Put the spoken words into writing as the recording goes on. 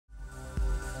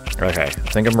Okay, I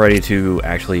think I'm ready to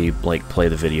actually, like, play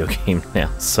the video game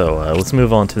now. So, let's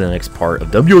move on to the next part of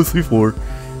WRC 4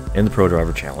 and the Pro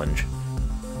Driver Challenge.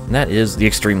 And that is the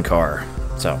Extreme Car.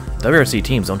 So, WRC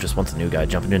teams don't just want the new guy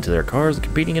jumping into their cars and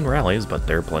competing in rallies, but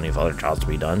there are plenty of other jobs to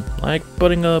be done, like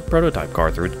putting a prototype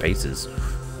car through its paces.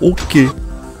 Okay.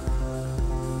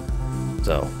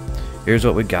 So, here's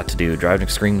what we got to do. Drive an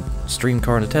extreme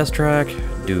car on a test track,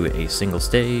 do a single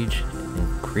stage,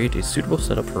 and create a suitable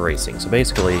setup for racing. So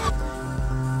basically,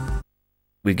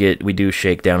 we do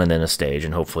shakedown and then a stage,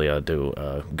 and hopefully I'll do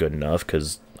good enough,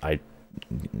 because I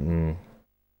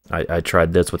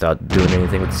tried this without doing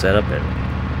anything with the setup, and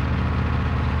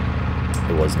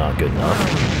it was not good enough.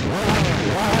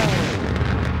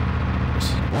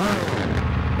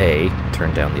 A,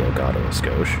 turn down the Elgato a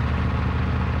skosh.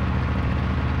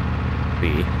 B,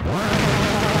 right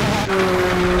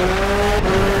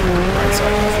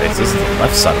side of my face. This is the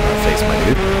left side of my face, my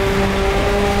dude.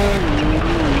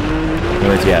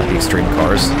 Anyways, yeah, the extreme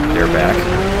cars, they're back.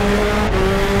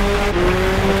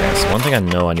 Okay, so one thing I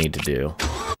know I need to do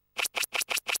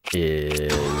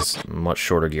is much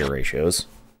shorter gear ratios. I'm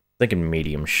thinking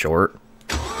medium short.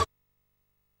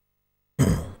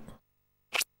 And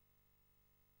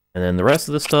then the rest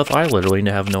of the stuff, I literally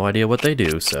have no idea what they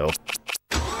do, so...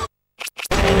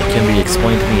 And it can be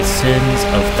explained to me tens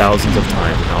of thousands of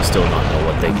times, and I'll still not know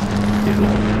what they do.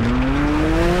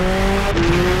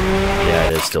 Yeah,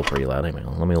 it is still pretty loud. Anyway,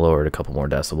 let me lower it a couple more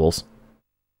decibels.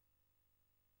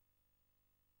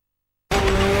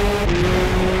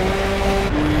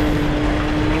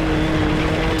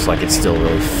 Looks like it's still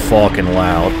really fucking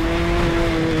loud.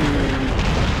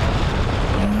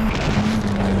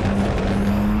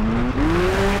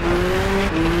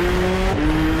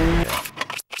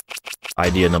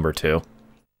 Idea number 2.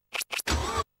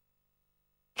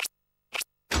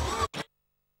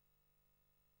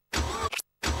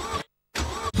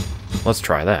 Let's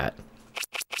try that.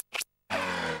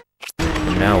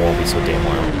 And now it won't be so damn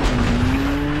loud.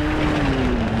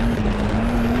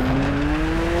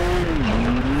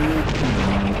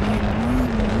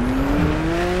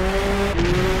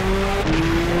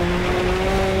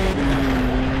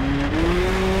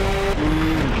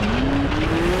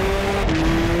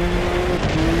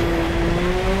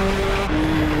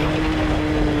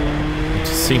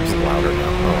 Seems louder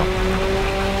now.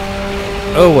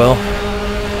 Oh well.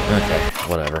 Okay,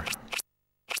 whatever.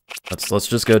 Let's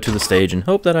just go to the stage and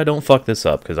hope that I don't fuck this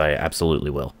up, because I absolutely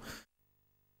will.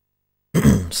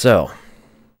 So,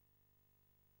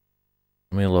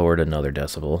 let me lower it another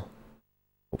decibel.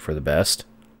 Hope for the best.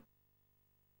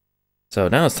 So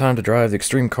now it's time to drive the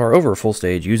extreme car over a full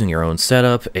stage using your own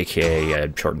setup,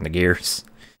 aka shorten the gears.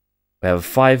 We have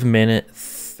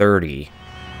 5:30.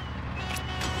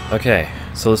 Okay,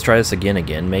 so let's try this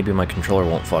again. Maybe my controller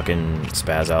won't fucking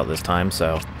spaz out this time,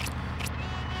 so...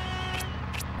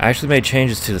 I actually made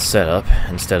changes to the setup,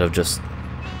 instead of just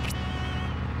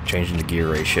changing the gear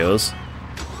ratios.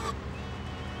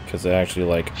 Because I actually,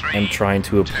 like, am trying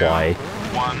to apply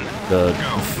the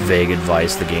vague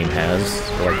advice the game has,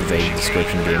 or like the vague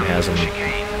description the game has on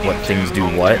what things do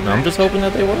what, and I'm just hoping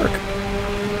that they work.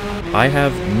 I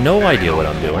have no idea what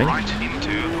I'm doing,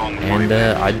 and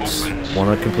I just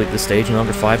want to complete the stage in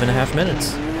under 5.5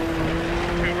 minutes.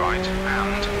 Right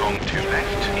and long 2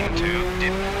 left into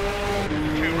dip.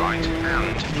 2 right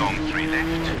and long 3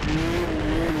 left.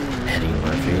 Eddie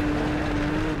Murphy.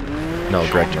 No,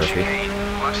 Greg Murphy.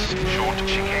 Plus short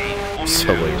chicane on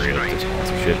Subway related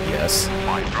sponsorship, yes.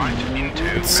 5 right into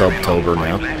It's Subtober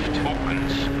now. left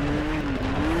opens.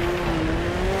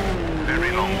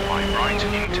 Very long 5 right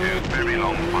into very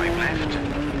long 5 left.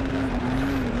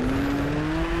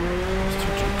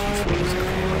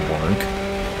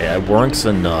 Yeah, Warnk's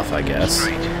enough, I guess.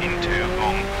 Straight into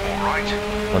long 4 right.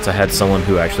 Once I had someone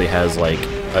who actually has, like,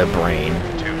 a brain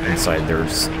inside their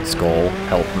skull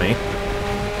help me.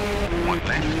 1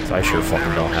 left. So I sure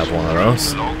fucking don't have one of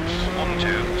those. Logs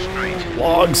onto straight.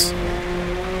 Logs!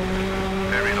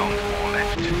 Very long 4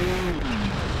 left.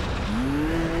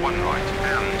 1 right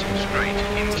and straight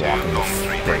into Walking long 3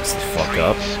 left. breaks the fuck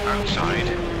up. Outside.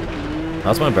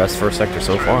 That's my best first sector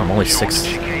so far. I'm only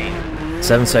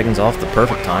 7 seconds off the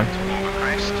perfect time. Over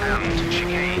crest and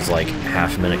chicane. It's like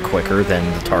half a minute quicker than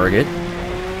the target.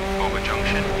 Over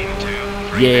junction into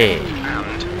 3 Yay!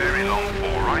 left and very long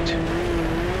 4 right.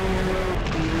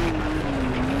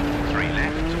 3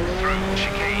 left through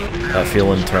chicane. That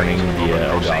feeling turning the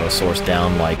Elgato source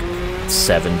down like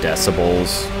 7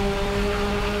 decibels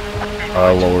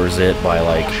lowers it by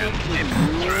like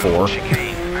 4.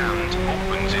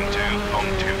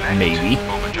 Maybe.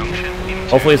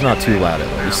 Hopefully it's not too loud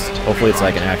at least. Hopefully it's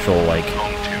like an actual like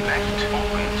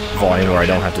volume where I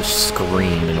don't have to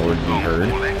scream in order to be heard.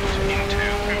 Long 4 left into 2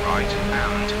 right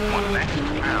and 1 left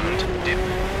and dip.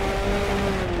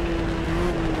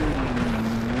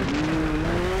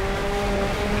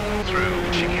 Through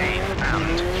chicane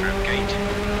and through gate.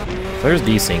 If there's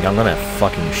desync, I'm gonna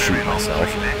fucking shoot Very long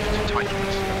myself. 3 left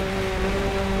tightens.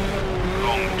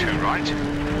 Long 2 right.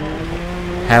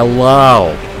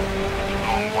 Hello!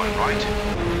 Long 1 right.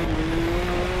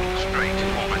 Straight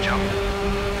over jump.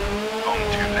 Long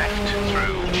 2 left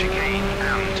through chicane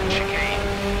and chicane.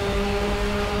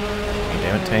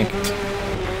 Damn it, tank.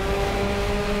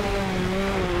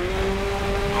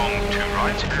 Long 2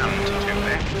 right and 2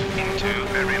 left into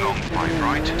very long 5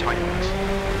 right tightens.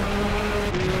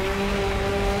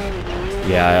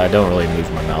 Yeah, I don't really move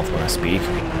my mouth when I speak. 2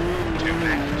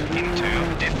 left into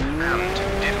dip and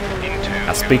dip into.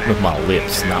 I speak with my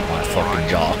lips, not my fucking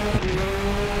jaw.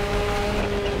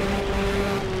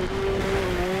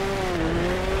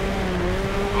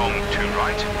 Long 2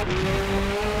 right.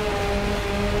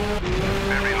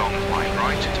 Very long 5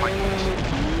 right tightens.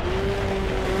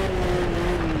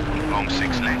 Long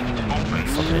 6 left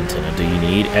opens. Fucking antenna, do you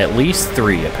need? At least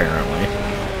 3, apparently.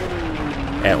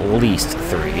 At least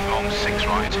 3. Long 6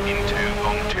 right into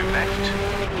long 2 left.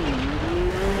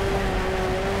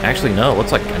 Actually, no, it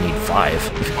looks like I need 5.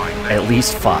 5 left. At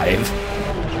least 5.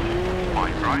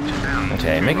 5 right and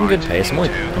Okay, 2 making good right pace. I'm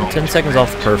into only long 10 2 seconds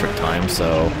left. off the perfect time,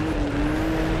 so...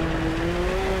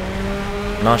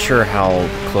 I'm not sure how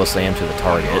close I am to the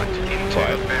target, Right into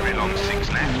but... very long 6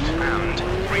 left and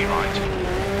 3 right.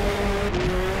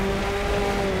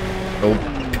 Oh,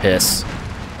 piss.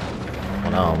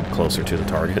 Well, now I'm closer to the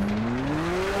target. 5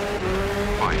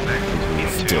 left into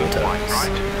Still 5 does.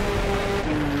 right.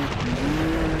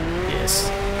 Yes.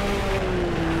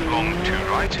 Long 2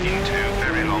 right into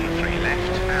very long 3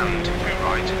 left and 2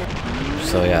 right.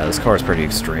 So yeah, this car is pretty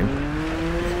extreme.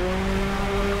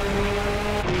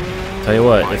 Tell you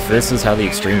what, if this is how the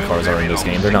extreme cars are in this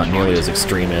game, they're not nearly as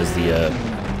extreme as the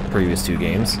previous 2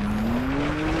 games.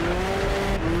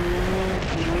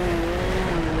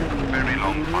 Very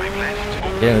long 5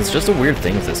 left. Yeah, it's just a weird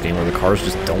thing with this game where the cars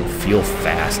just don't feel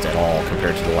fast at all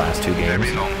compared to the last 2 games.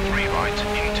 Very long 3 right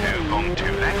into long 2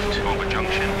 left over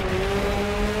junction.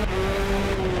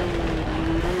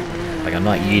 Like, I'm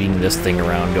not yeeting this thing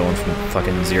around going from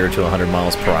fucking 0 to 100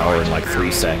 miles per hour in like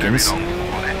 3 seconds. Very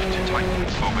long 4 left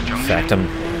tightens over In junction. fact, I'm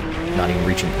not even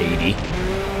reaching 80.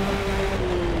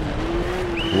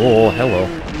 Whoa, hello.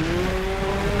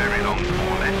 Very long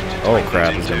 4 left. Oh, tightens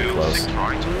crap, it's gonna be into close. 6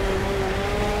 right.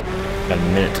 Got a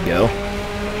minute to go.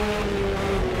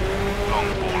 Long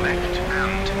 4 left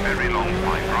and very long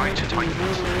 5 right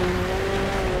tightens.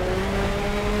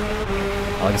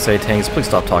 Like I say, Tanks, please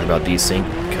stop talking about desync,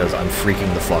 because I'm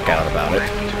freaking the fuck out about it.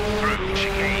 Left through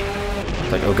chicane.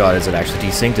 It's like, oh god, is it actually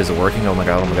desynced? Is it working? Oh my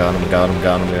god, oh my god, oh my god, oh my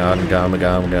god, oh my god, oh my god, oh my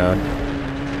god, oh my god.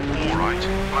 4 right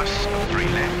plus 3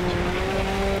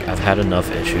 left. I've had enough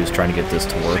issues trying to get this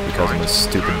to work because I'm a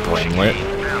stupid brainlet.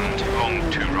 And long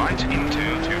 2 right into 2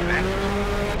 left.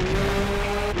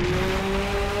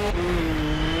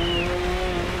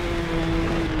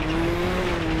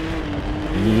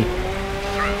 Yee.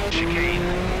 Through chicane.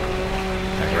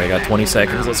 Alright, I got 20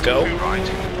 seconds, let's go. 2 right.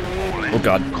 4 left. Oh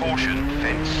god. Caution,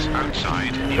 fence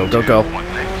outside. Go, go, go. 1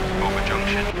 left over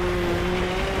junction.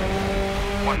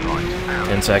 1 right and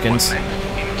 10 seconds. 1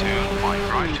 left into 5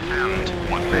 right and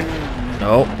 1 left.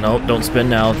 No, no, don't spin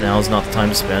now. Now's not the time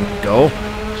to spin. Go.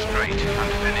 Straight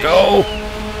and finish. Go!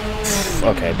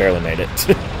 Okay, barely made it.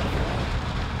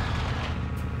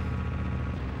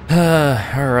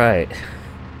 Alright.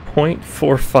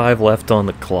 0.45 left on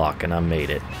the clock, and I made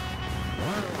it.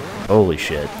 Holy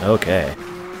shit. Okay.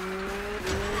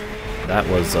 That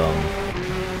was,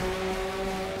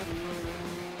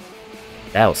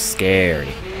 that was scary.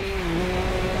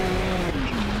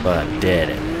 But I did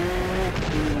it.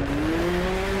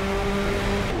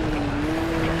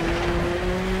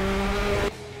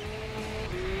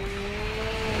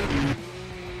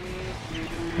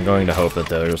 I'm going to hope that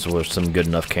there was some good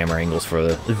enough camera angles for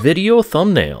the video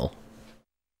thumbnail.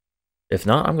 If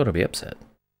not, I'm going to be upset.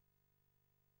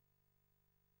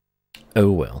 Oh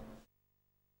well.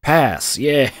 Pass,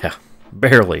 yeah,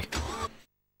 barely.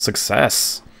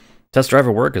 Success. Test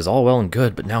driver work is all well and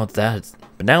good, but now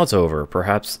it's over.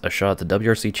 Perhaps a shot at the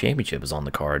WRC Championship is on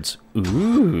the cards.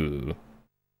 Ooh.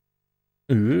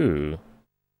 Ooh.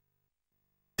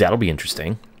 That'll be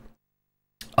interesting.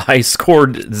 I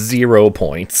scored 0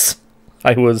 points.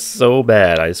 I was so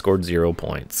bad, I scored 0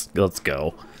 points. Let's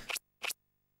go.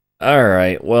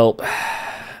 Alright, well,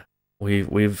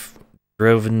 we've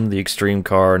driven the extreme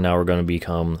car, now we're going to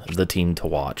become the team to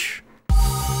watch.